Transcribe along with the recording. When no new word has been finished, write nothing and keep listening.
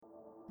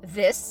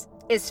This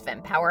is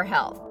FemPower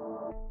Health.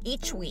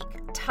 Each week,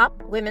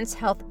 top women's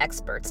health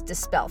experts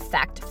dispel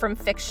fact from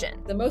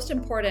fiction. The most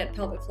important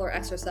pelvic floor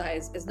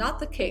exercise is not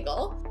the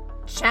Kegel.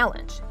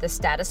 Challenge the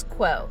status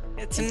quo.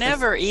 It's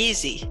never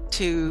easy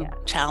to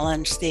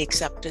challenge the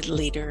accepted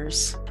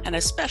leaders, and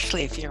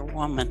especially if you're a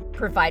woman.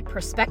 Provide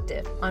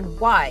perspective on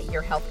why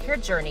your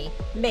healthcare journey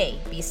may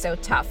be so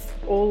tough.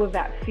 All of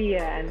that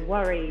fear and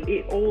worry,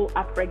 it all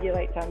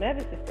upregulates our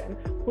nervous system,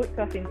 puts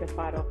us into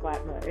fight or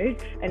flight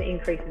mode, and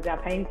increases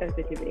our pain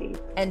sensitivity.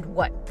 And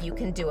what you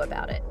can do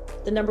about it.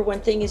 The number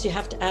one thing is you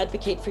have to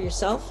advocate for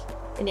yourself,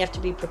 and you have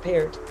to be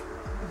prepared.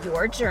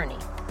 Your journey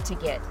to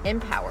get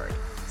empowered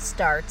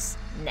starts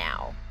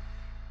now.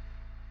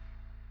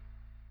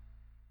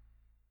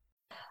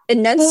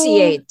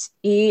 Enunciate.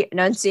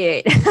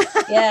 Enunciate.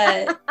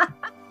 Yeah.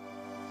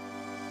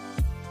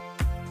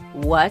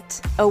 What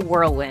a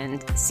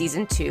whirlwind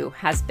season 2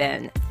 has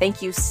been.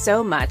 Thank you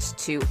so much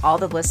to all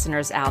the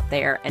listeners out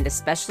there, and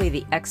especially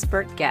the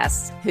expert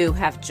guests who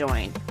have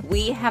joined.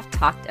 We have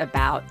talked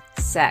about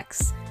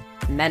sex,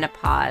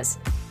 menopause,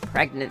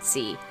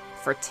 pregnancy,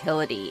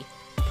 fertility,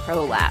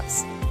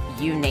 prolapse,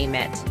 you name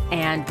it.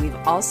 And we've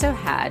also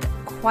had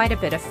quite a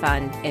bit of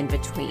fun in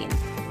between.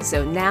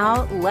 So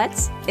now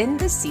let's end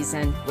the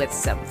season with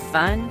some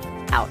fun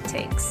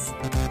outtakes.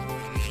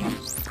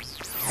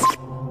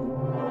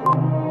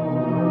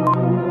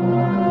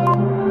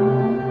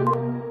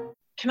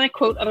 Can I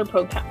quote other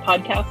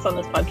podcasts on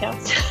this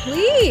podcast?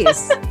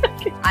 Please.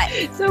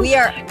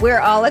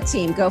 We're all a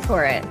team. Go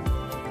for it.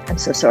 I'm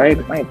so sorry,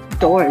 but my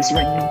door is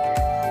ringing.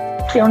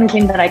 It's the only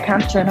thing that I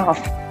can't turn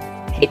off.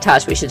 Hey,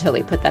 Tosh, we should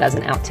totally put that as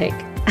an outtake.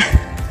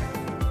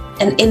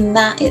 And in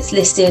that, it's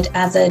listed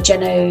as a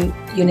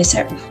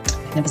genouniter.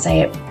 I can never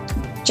say it.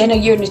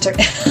 Genouniter.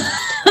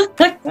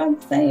 I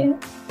can't say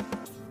it.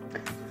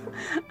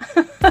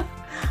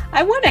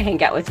 I want to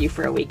hang out with you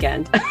for a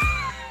weekend.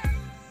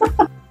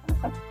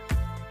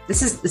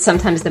 This is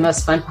sometimes the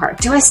most fun part.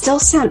 Do I still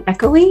sound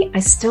echoey? I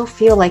still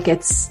feel like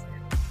it's...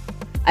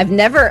 I've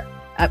never...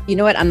 you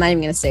know what? I'm not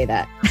even going to say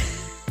that.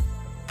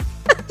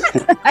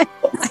 I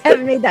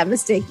haven't made that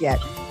mistake yet.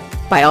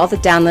 By all the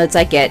downloads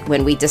I get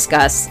when we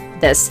discuss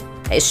this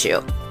issue.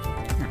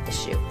 Not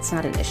issue. It's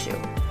not an issue.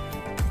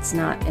 It's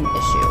not an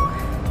issue.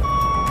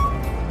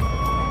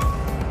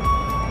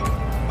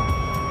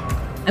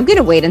 I'm going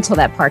to wait until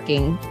that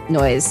parking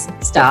noise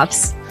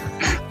stops.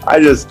 I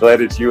just glad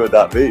it's you and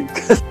not me.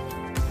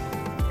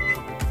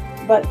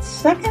 But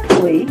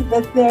secondly,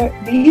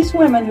 that these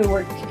women who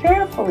were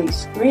carefully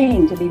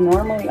screened to be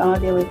normally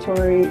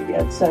ovulatory,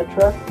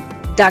 etc.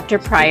 Dr.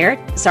 Pryor,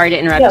 sorry to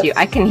interrupt you.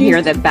 I can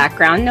hear the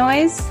background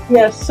noise.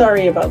 Yes,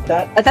 sorry about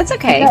that. But that's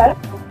okay.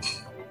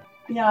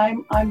 Yeah,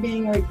 I'm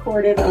being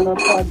recorded on a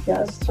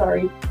podcast.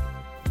 Sorry.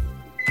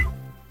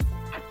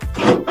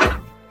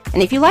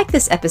 And if you like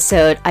this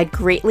episode, I'd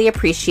greatly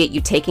appreciate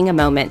you taking a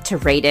moment to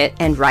rate it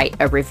and write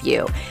a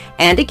review.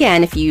 And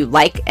again, if you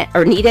like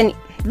or need any...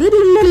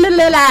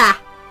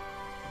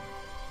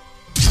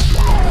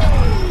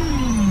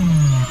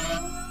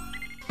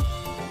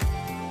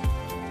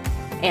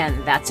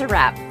 And that's a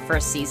wrap for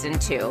season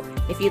 2.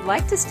 If you'd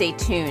like to stay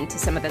tuned to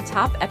some of the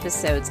top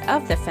episodes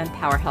of the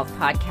FemPower Health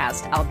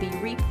podcast, I'll be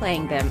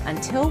replaying them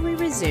until we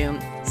resume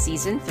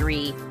season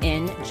 3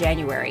 in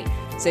January.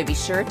 So be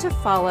sure to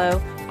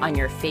follow on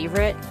your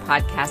favorite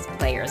podcast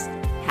players.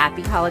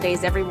 Happy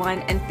holidays, everyone,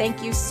 and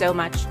thank you so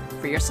much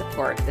for your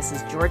support. This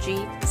is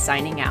Georgie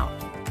signing out.